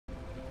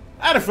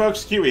Howdy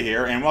folks, Keywii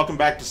here, and welcome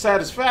back to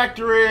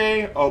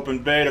Satisfactory, open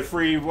beta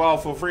free,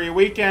 waffle free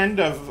weekend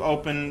of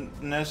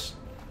openness.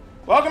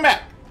 Welcome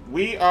back!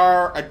 We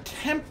are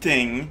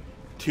attempting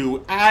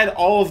to add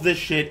all of this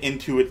shit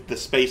into the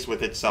space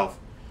with itself.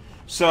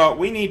 So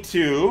we need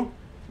to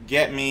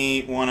get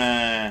me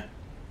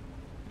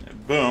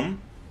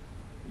boom,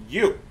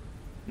 you.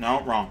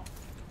 No, wrong.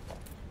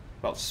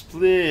 Well,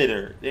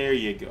 splitter, there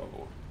you go.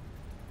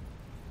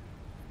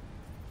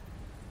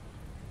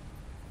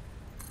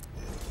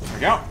 There we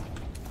go.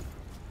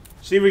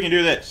 See if we can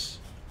do this.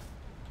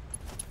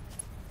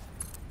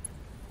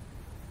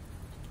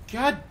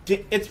 God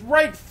damn, it's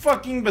right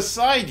fucking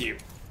beside you.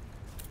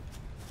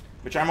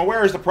 Which I'm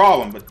aware is the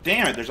problem, but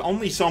damn it, there's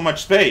only so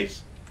much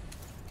space.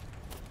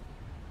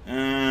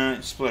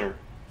 Splitter.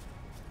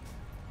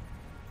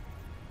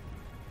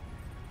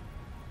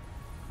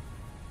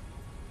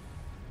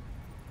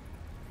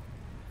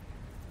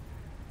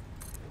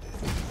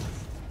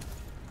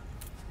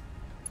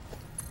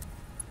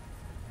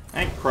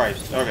 Thank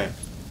Christ. Okay.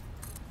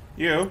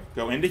 You,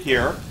 go into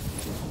here.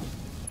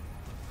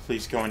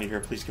 Please go into here.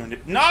 Please go into...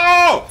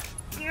 No!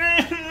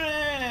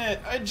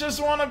 I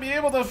just want to be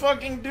able to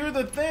fucking do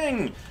the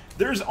thing.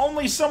 There's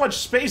only so much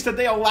space that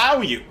they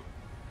allow you.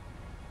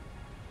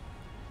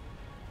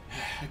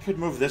 I could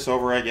move this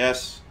over, I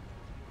guess.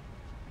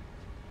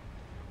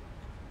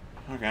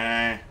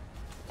 Okay.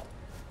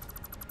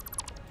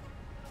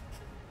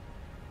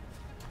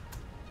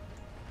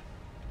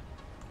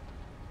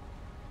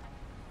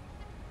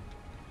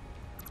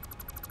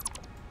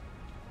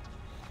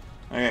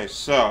 Okay,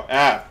 so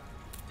F,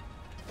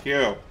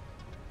 Q,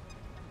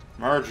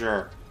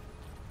 merger.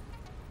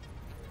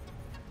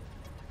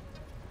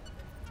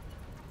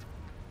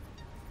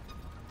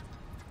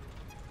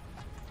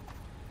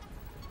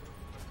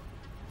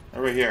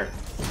 Over here.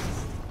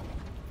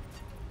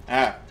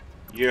 F,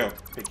 U,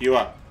 pick you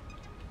up.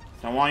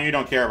 Don't want you,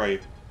 don't care about you.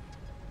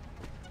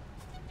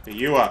 Pick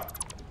you up.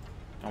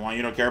 Don't want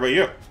you, don't care about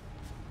you.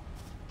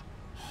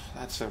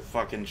 That's a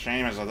fucking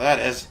shame as that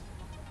is.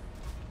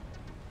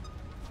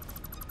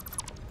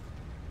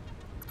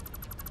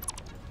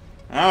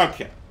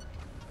 Okay.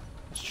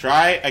 Let's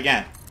try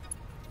again.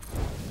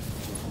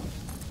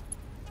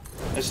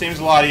 This seems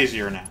a lot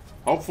easier now.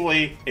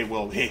 Hopefully, it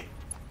will be.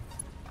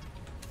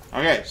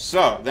 Okay,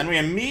 so then we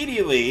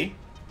immediately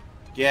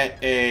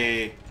get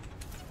a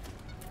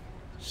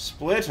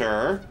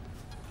splitter,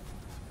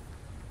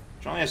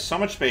 which only has so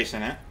much space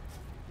in it.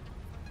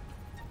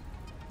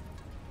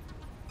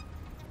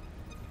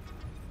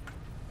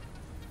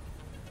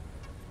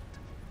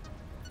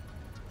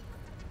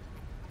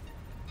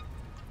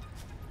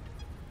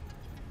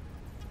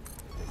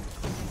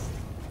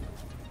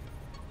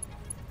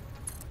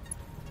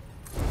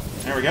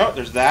 There we go,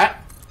 there's that.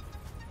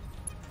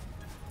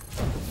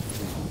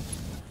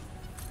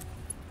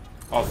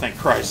 Oh, thank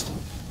Christ.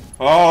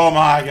 Oh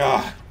my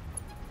god.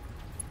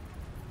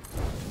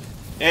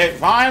 It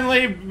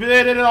finally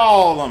bit at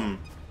all of them.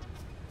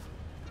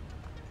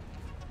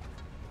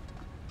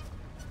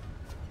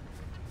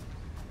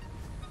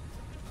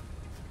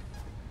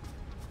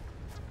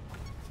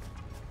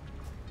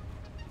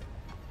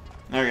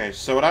 Okay,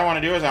 so what I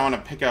want to do is I want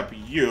to pick up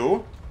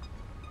you.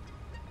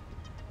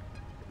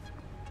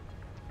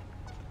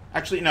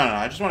 Actually, no,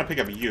 I just want to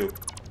pick up you.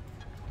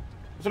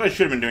 That's what I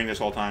should have been doing this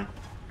whole time.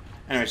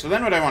 Anyway, so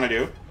then what I want to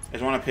do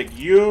is I want to pick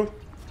you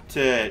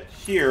to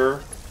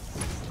here,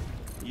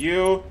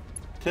 you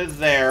to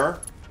there,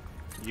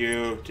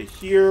 you to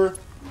here,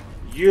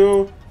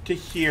 you to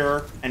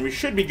here, and we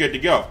should be good to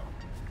go.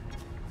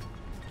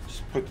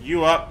 Just hook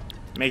you up,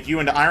 make you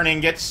into iron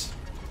ingots.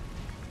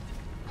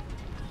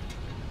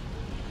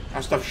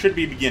 Our stuff should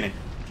be beginning.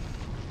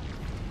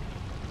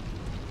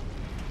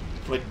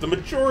 Like, the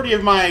majority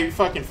of my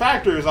fucking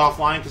factory is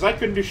offline because I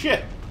couldn't do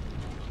shit.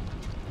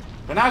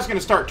 But now it's going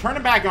to start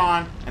turning back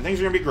on, and things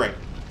are going to be great.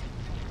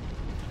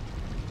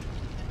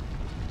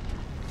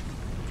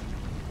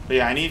 But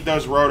yeah, I need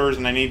those rotors,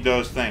 and I need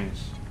those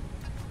things.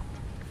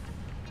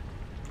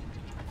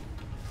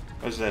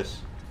 What's this?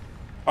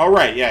 Oh,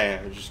 right, yeah,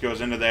 it just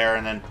goes into there,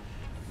 and then...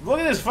 Look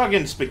at this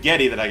fucking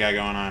spaghetti that I got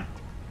going on.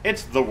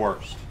 It's the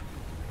worst.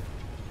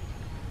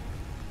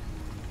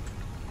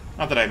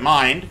 Not that I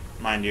mind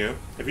you.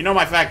 If you know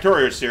my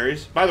Factorio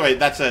series... By the way,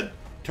 that's a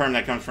term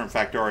that comes from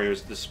Factorio,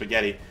 is the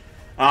spaghetti.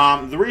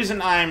 The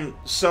reason I'm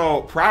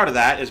so proud of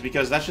that is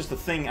because that's just the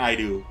thing I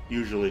do,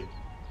 usually.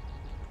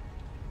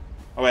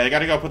 Oh wait, I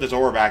gotta go put this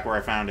ore back where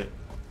I found it.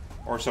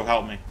 Or so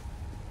help me.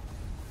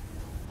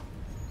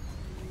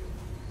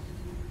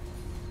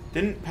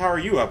 Didn't power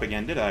you up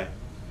again, did I?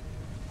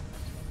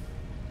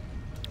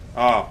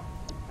 Oh.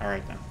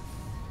 Alright then.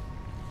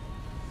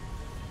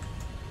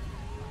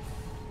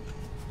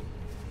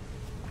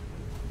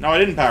 No, I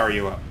didn't power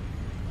you up.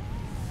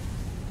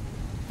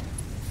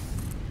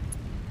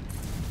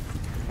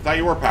 I thought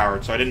you were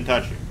powered, so I didn't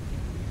touch you.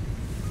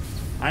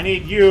 I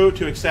need you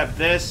to accept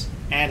this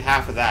and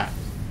half of that.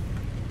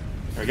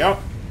 There we go.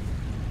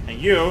 And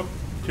you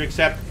to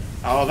accept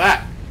all of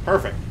that.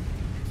 Perfect.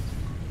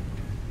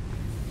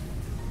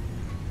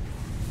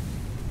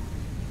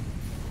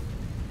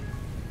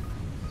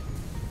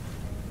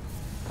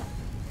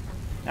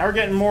 Now we're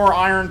getting more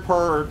iron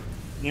per,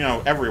 you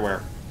know,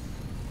 everywhere.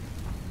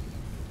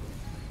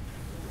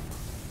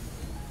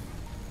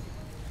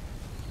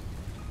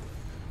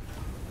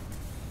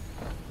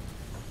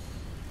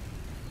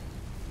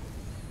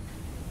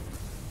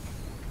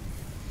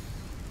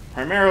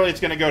 Primarily, it's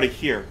going to go to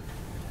here.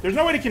 There's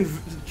no way to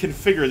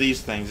configure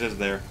these things, is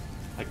there?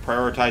 Like,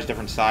 prioritize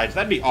different sides.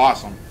 That'd be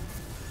awesome.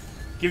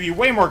 Give you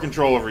way more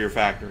control over your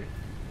factory.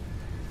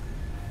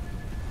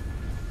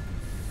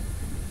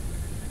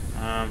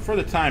 For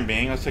the time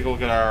being, let's take a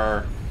look at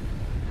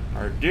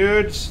our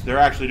dudes. They're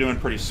actually doing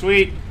pretty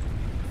sweet.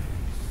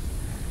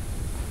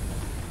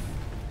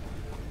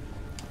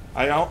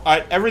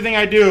 Everything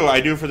I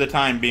do for the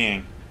time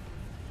being.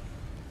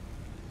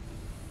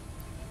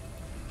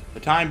 The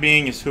time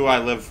being is who I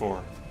live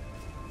for.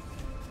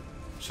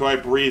 It's who I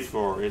breathe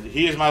for.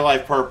 He is my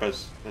life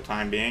purpose, the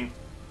time being.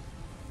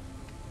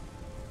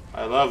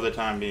 I love the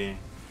time being.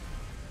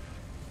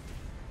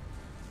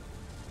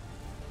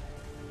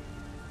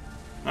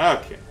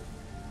 Okay.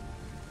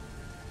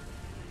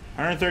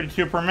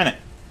 132 per minute.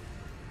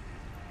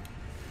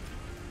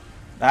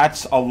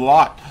 That's a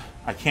lot.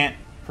 I can't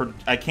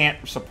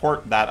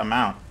support that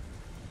amount.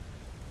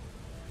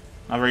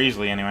 Not very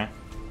easily, anyway.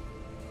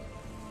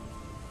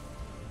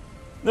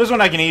 This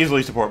one I can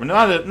easily support, but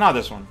not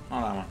this one.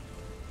 Not that one.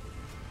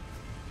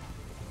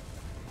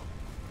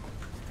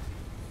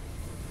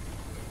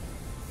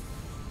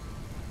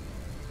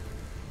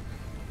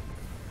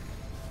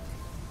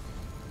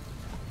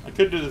 I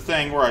could do the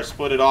thing where I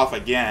split it off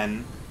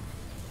again.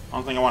 I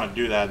don't think I want to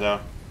do that, though.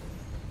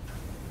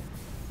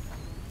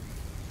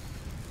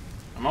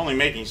 I'm only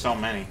making so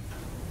many.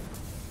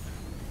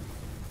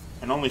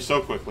 And only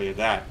so quickly at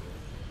that.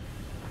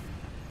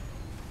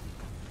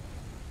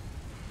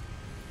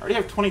 I already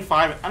have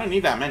 25. I don't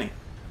need that many.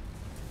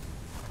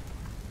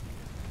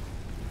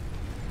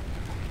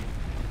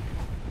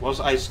 Was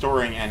I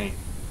storing any?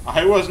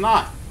 I was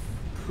not.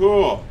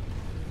 Cool.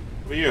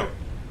 What about you?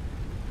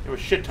 There was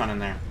a shit ton in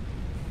there.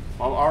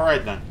 Well,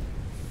 alright then.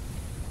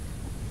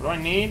 What do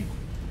I need?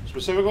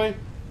 Specifically?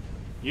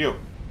 You.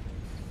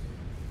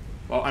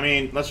 Well, I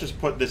mean, let's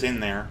just put this in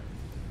there.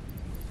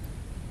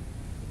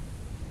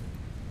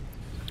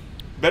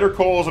 Better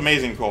coal is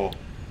amazing coal.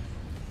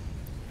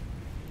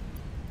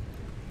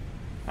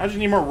 I just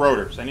need more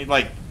rotors. I need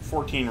like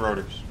 14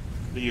 rotors.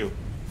 For you.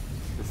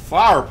 The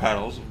flower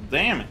petals?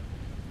 Damn it.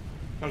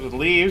 Comes with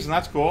leaves, and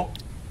that's cool.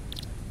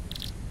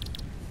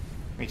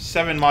 I need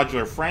 7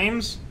 modular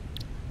frames.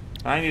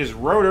 All I need is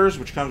rotors,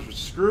 which comes with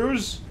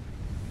screws.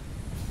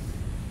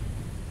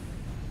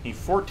 I need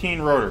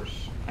 14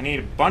 rotors. I need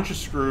a bunch of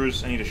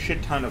screws. I need a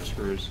shit ton of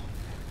screws.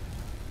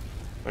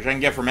 Which I can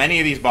get from any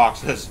of these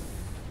boxes.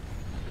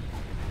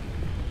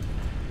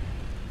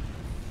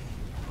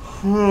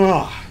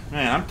 Man,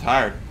 I'm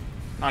tired.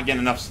 Not getting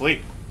enough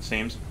sleep, it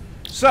seems.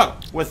 So,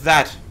 with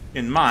that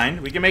in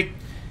mind, we can make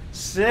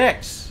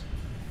 6.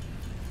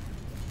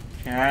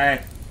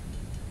 Okay.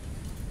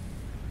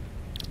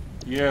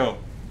 You.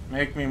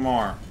 Make me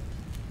more.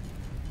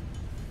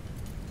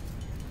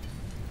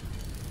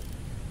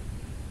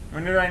 How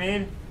many do I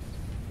need?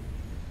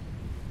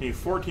 I need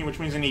 14, which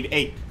means I need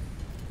 8.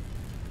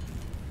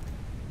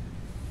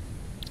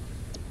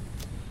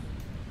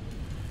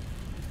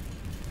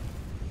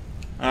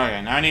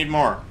 Okay, now I need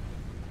more.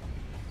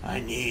 I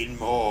need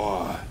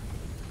more.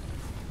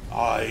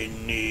 I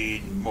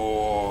need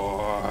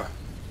more.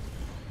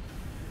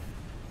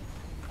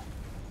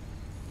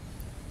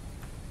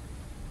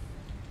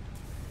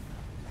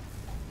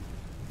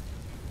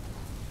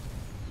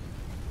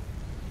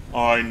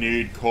 I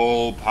need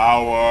coal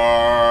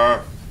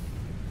power.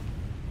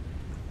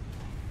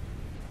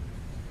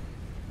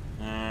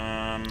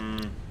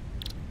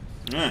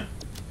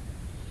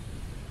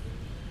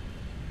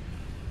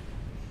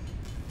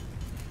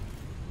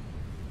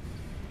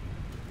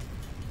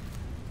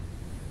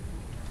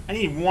 I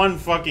need 1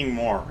 fucking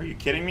more. Are you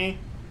kidding me?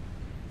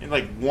 I need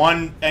like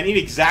 1. I need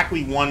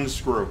exactly 1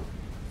 screw.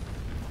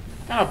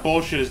 What kind of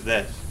bullshit is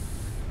this?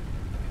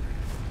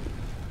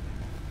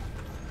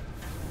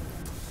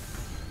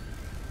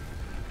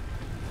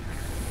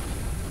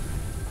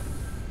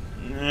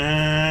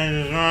 I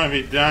just want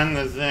to be done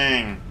the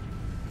thing.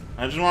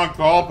 I just want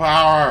coal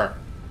power.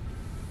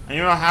 I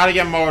don't know how to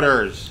get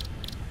motors.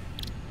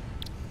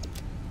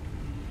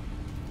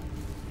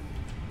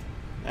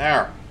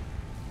 There.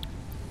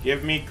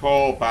 Give me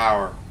coal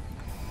power.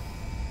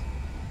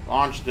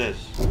 Launch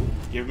this.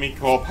 Give me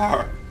coal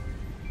power.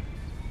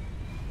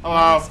 Hello.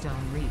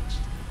 Milestone reached.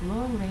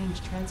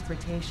 Long-range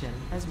transportation,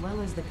 as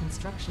well as the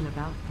construction of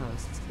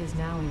outposts, is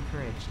now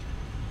encouraged.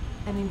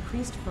 An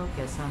increased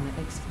focus on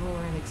the explore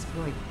and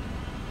exploit.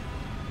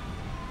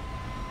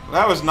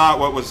 That was not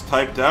what was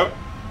typed out.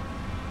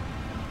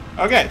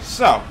 Okay,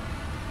 so,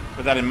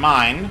 with that in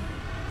mind,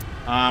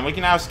 we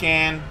can now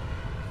scan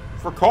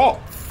for coal,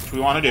 which we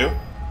want to do.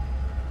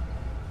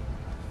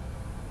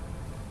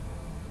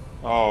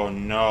 Oh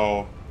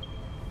no.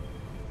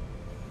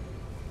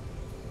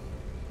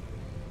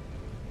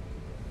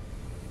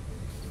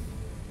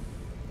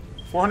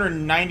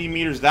 $490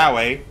 meters that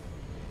way.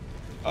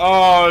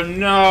 Oh,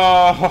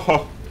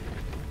 no.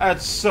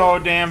 That's so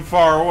damn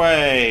far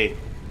away.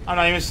 I'm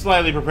not even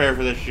slightly prepared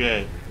for this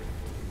shit.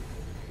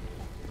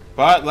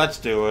 But let's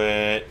do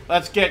it.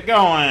 Let's get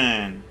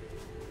going.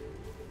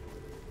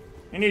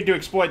 We need to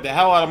exploit the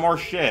hell out of more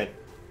shit.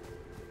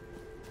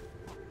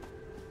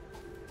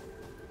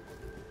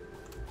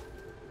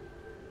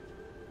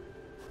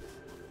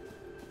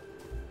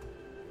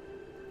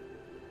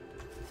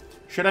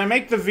 Should I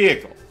make the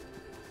vehicle?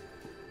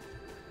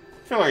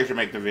 I feel like I should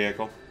make the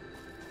vehicle.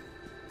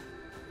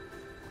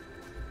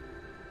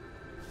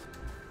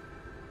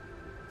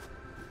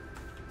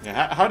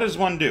 Yeah, how does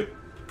one do?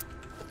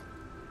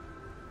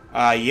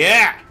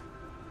 Yeah!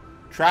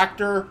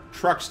 Tractor,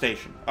 truck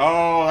station.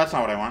 Oh, that's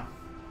not what I want.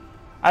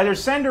 Either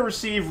send or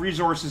receive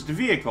resources to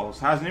vehicles.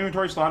 Has an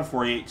inventory slot of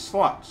 48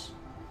 slots.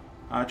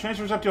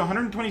 Transfers up to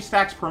 120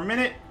 stacks per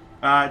minute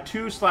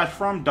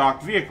to/from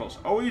docked vehicles.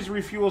 Always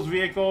refuels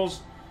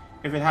vehicles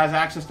if it has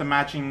access to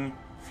matching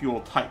fuel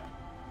type.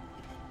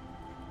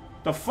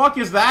 The fuck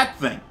is that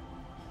thing?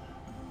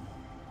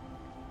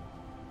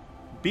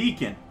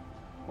 Beacon.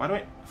 Why do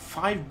I...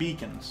 5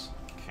 beacons.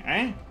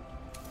 Okay.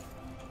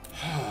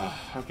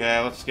 Okay,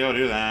 let's go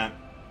do that.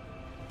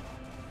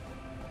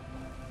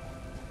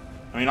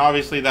 I mean,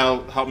 obviously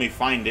that'll help me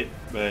find it,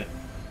 but...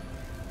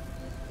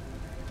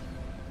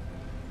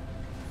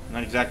 I'm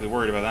not exactly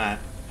worried about that.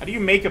 How do you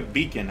make a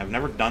beacon? I've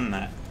never done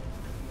that.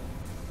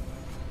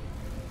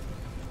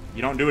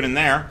 You don't do it in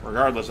there,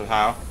 regardless of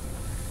how.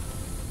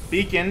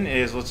 Beacon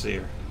is, let's see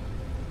here.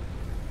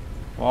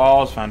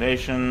 Walls,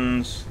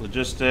 foundations,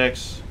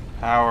 logistics,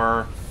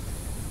 power,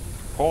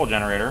 pole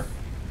generator.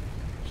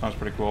 Sounds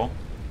pretty cool.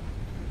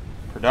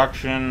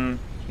 Production,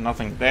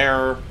 nothing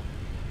there.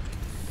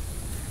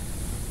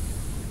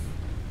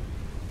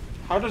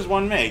 How does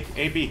one make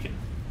a beacon?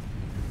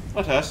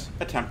 Let us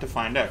attempt to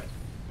find out.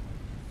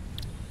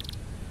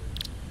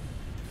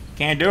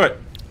 Can't do it.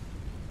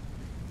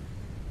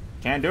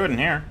 Can't do it in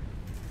here.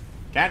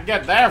 Can't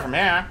get there from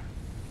here.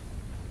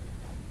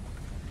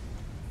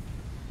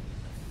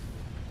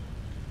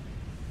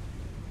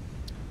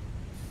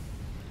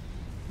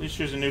 At least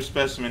there's a new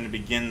specimen to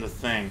begin the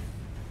thing.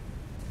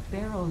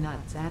 Barrel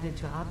nuts added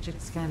to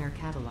object scanner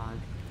catalog.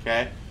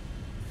 Okay.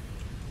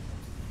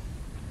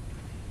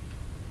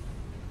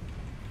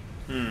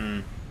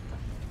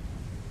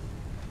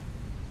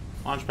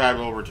 Launchpad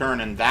will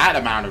return in that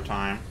amount of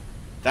time.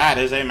 That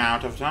is a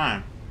amount of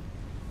time.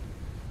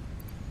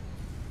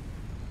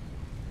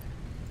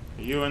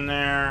 You in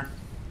there.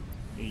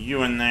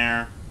 You in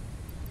there.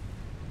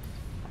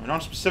 I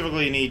don't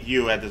specifically need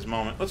you at this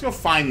moment. Let's go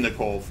find the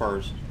coal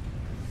first.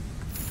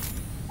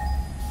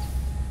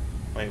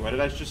 Wait, what did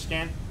I just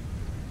scan?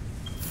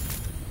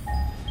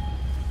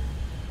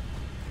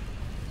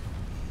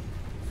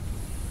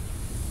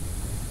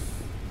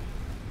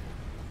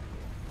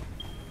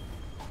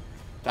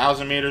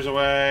 Thousand meters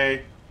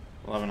away,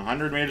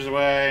 1,100 meters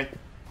away.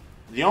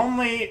 The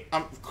only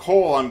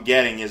coal I'm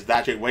getting is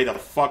that shit way the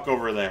fuck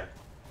over there.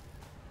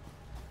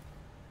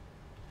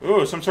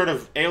 Ooh, some sort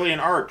of alien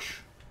arch.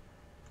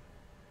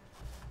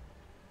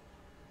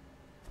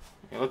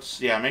 Okay, let's,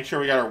 yeah, make sure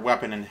we got our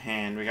weapon in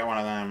hand. We got one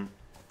of them.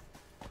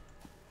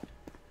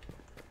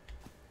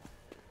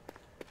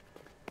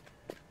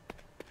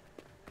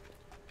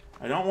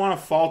 I don't want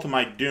to fall to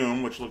my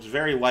doom, which looks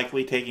very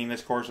likely taking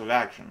this course of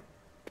action.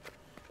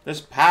 This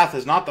path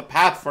is not the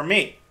path for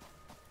me.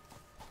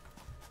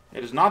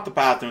 It is not the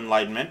path to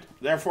enlightenment,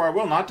 therefore I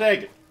will not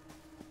take it.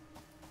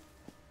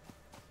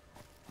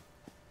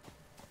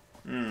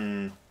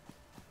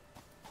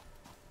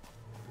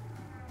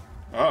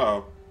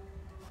 Uh-oh.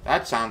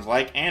 That sounds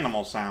like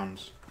animal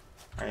sounds.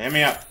 Alright, hit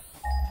me up.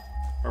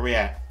 Where we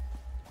at?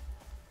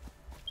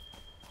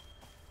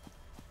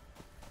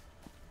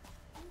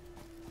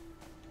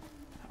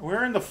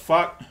 Where in the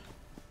fuck?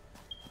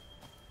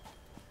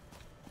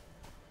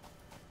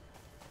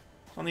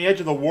 It's on the edge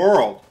of the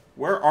world.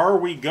 Where are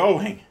we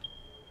going?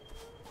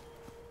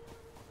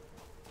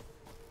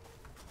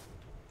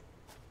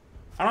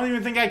 I don't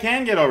even think I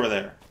can get over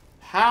there.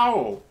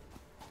 How?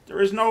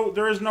 There is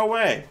no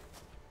way.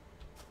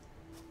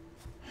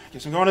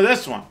 Guess I'm going to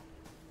this one.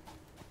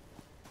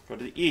 Go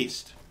to the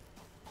east.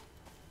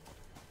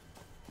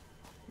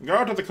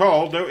 Go to the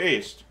coal, due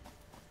east.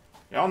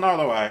 Y'all know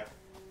the way.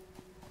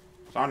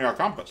 It's on your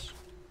compass.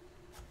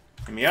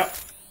 Hit me up.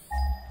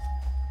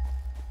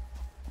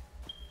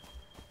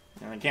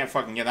 And I can't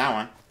fucking get that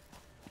one.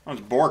 That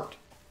one's borked.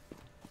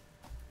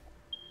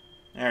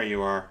 There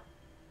you are.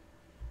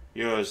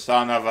 You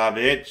son of a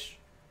bitch.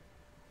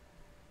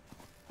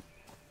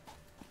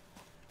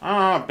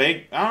 I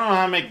don't know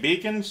how to make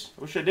beacons.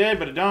 I wish I did,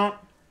 but I don't.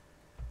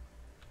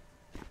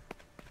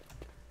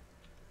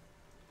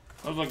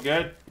 Those look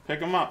good. Pick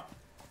them up.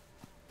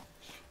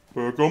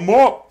 Pick them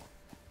up.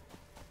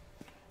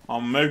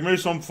 I'll make me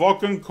some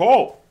fucking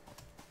coal.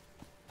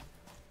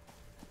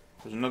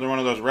 There's another one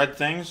of those red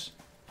things.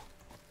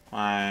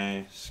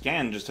 My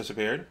scan just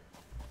disappeared.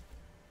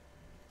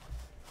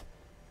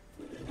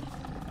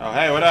 Oh,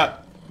 hey, what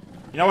up?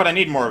 You know what? I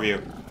need more of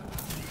you.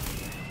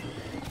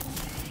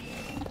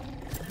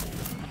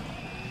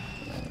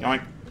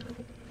 Yoink.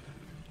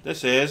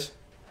 This is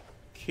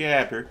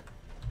Capper.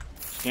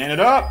 Scan it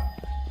up.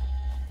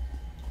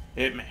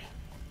 Hit me.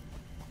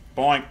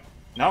 Boink.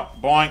 Nope.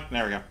 Boink.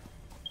 There we go.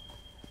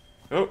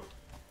 Oh.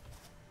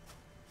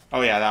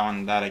 Oh yeah, that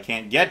one that I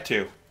can't get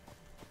to.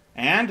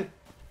 And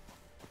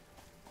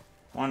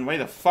one way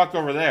the fuck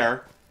over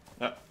there.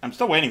 I'm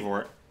still waiting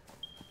for it.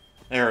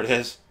 There it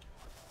is.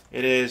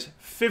 It is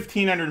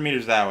 1,500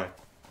 meters that way.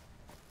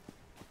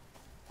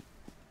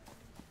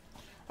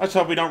 Let's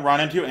hope we don't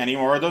run into any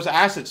more of those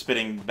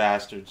acid-spitting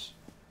bastards.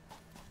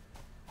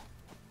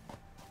 God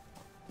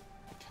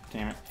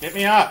damn it. Hit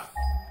me up!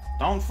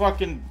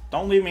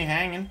 Don't leave me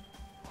hanging.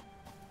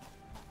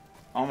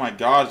 Oh my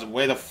god, is it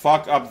way the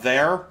fuck up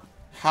there?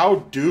 How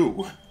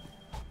do?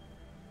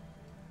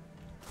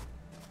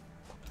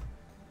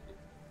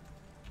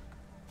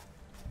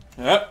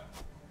 Yep.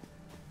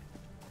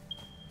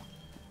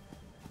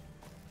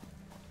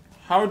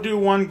 How do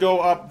one go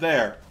up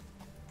there?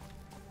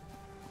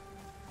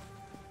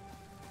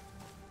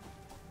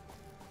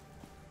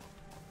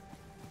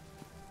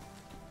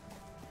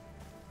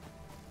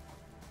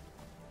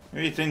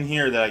 Maybe it's in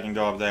here that I can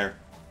go up there.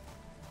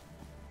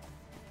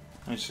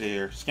 Let me see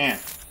here. Scan.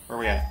 Where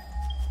are we at?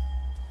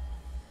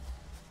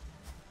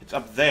 It's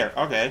up there.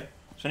 Okay.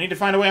 So I need to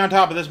find a way on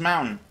top of this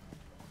mountain.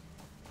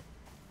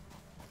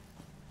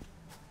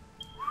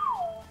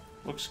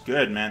 Looks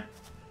good, man.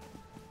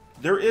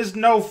 There is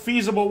no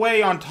feasible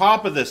way on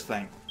top of this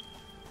thing.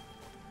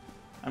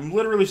 I'm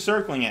literally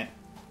circling it.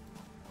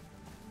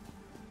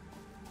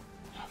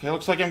 Okay,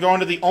 looks like I'm going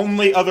to the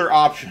only other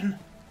option.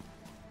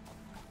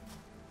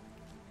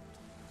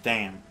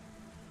 Damn.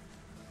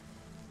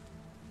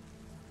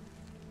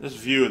 This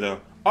view,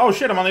 though. Oh,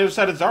 shit, I'm on the other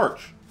side of this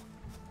arch.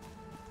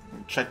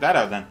 Check that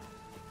out, then.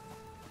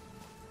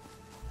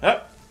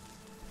 Yep.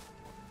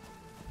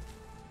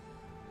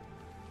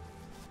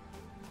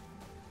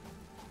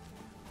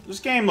 This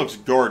game looks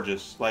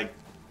gorgeous. Like,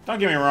 don't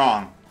get me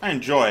wrong. I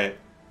enjoy it.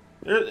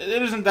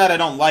 It isn't that I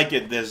don't like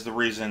it that's the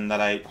reason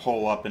that I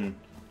hole up and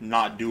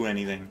not do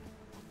anything.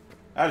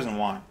 That isn't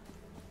why.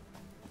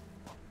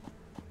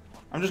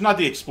 I'm just not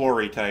the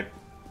explorer-y type.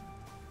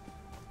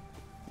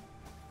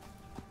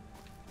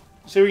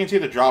 See if we can see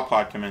the drop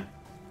pod come in.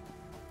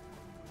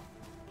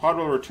 Pod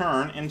will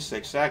return in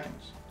 6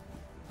 seconds.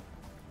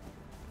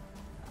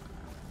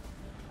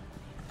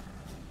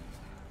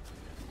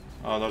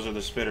 Oh, those are the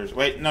spitters.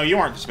 Wait, no, you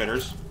aren't the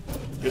spitters.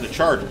 You're the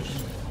chargers.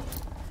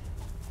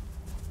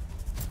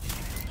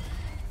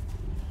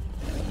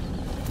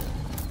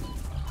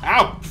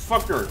 Ow!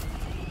 Fucker!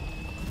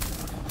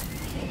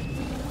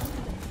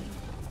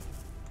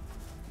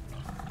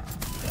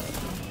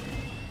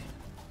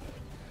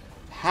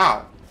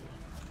 How?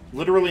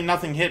 Literally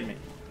nothing hit me.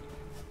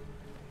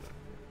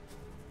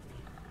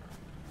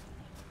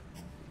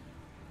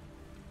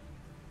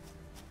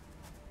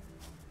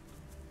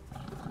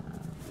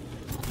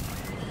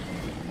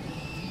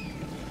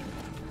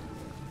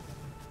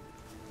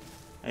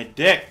 Hey,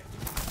 dick.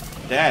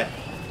 Dead.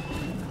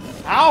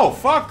 Ow,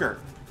 fucker!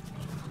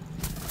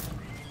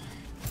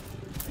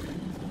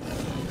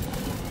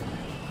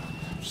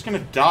 I'm just gonna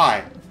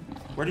die.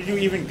 Where did you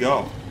even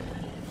go?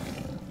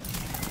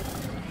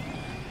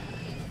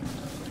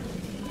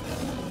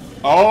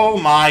 Oh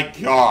my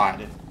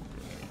god.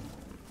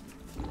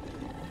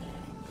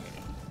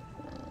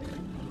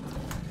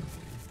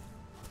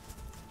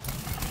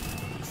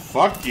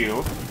 Fuck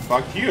you.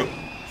 Fuck you.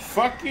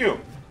 Fuck you.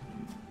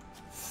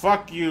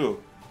 Fuck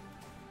you.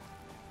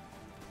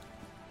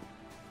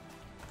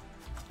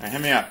 Alright,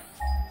 hit me up.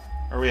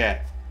 Where are we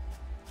at?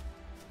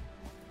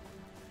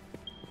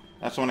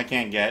 That's the one I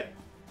can't get.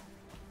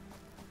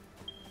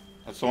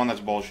 That's the one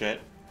that's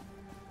bullshit.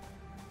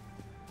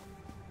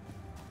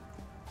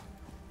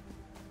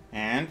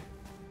 And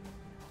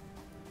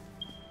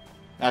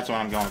that's what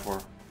I'm going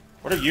for.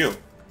 What are you?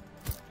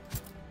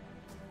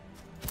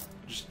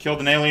 Just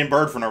killed an alien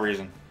bird for no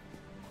reason.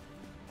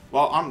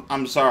 Well,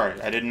 I'm sorry.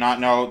 I did not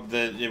know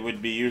that it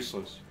would be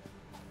useless.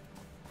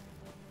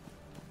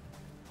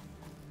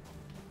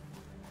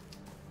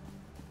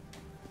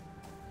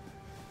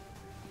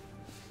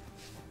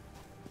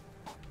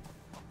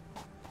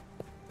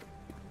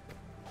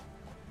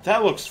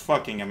 That looks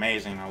fucking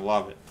amazing. I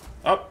love it.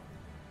 Oh.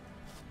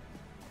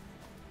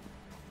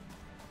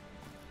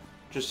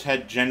 Just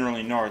head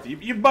generally north.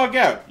 You bug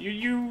out.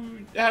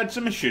 You had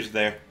some issues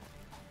there.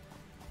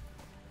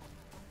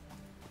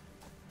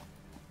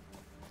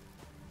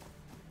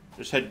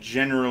 Just head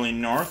generally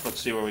north. Let's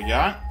see what we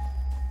got.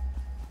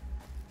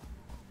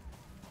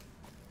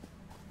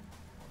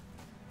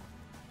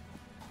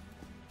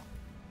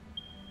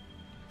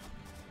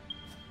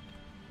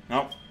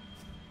 Nope.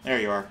 There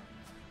you are.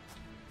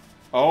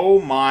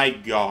 Oh my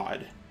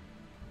god.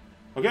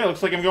 Okay,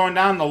 looks like I'm going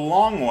down the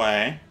long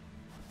way.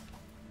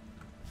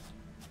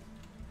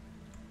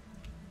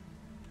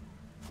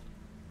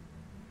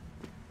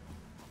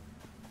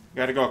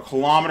 Gotta go a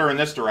kilometer in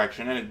this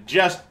direction, and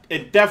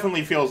it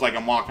definitely feels like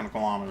I'm walking a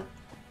kilometer.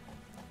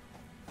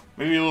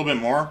 Maybe a little bit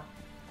more.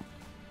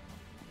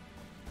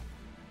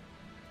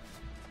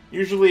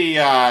 Usually,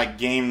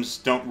 games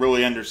don't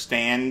really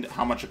understand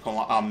how much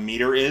a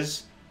meter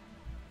is.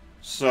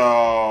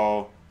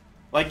 So,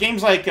 like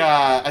games like,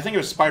 I think it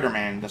was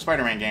Spider-Man, the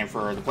Spider-Man game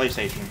for the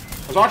PlayStation.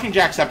 I was watching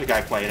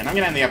Jacksepticeye play it, and I'm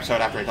going to end the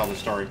episode after I tell this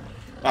story.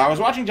 I was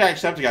watching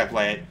Jacksepticeye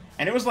play it,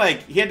 and it was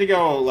like, he had to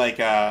go, like,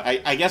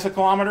 I guess a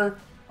kilometer,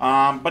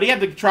 but he had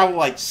to travel,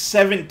 like,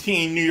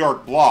 17 New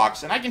York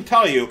blocks, and I can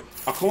tell you,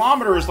 a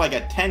kilometer is like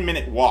a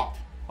 10-minute walk.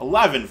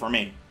 11 for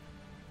me.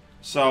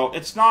 So,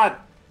 it's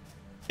not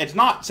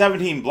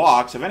 17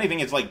 blocks. If anything,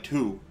 it's like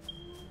 2.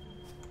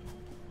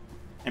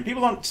 And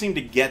people don't seem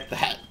to get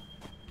that.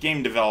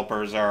 Game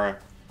developers are...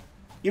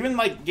 Even,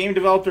 like, game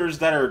developers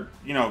that are,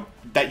 you know,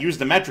 that use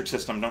the metric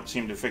system don't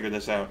seem to figure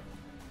this out.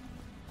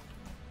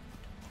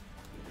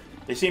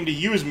 They seem to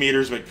use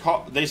meters,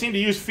 but they seem to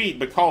use feet,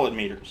 but call it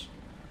meters.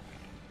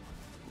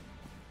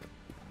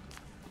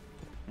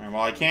 Alright,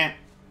 well, I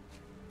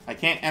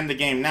can't end the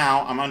game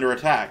now. I'm under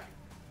attack.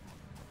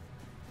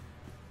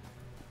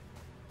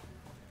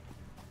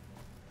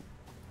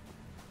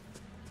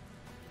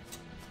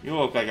 You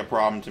look like a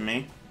problem to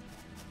me.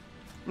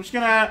 I'm just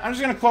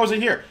gonna close it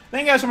here.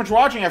 Thank you guys so much for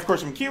watching. Of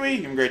course, I'm Keywii.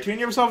 You've been great too, and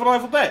you have yourself a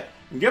delightful day.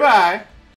 Goodbye.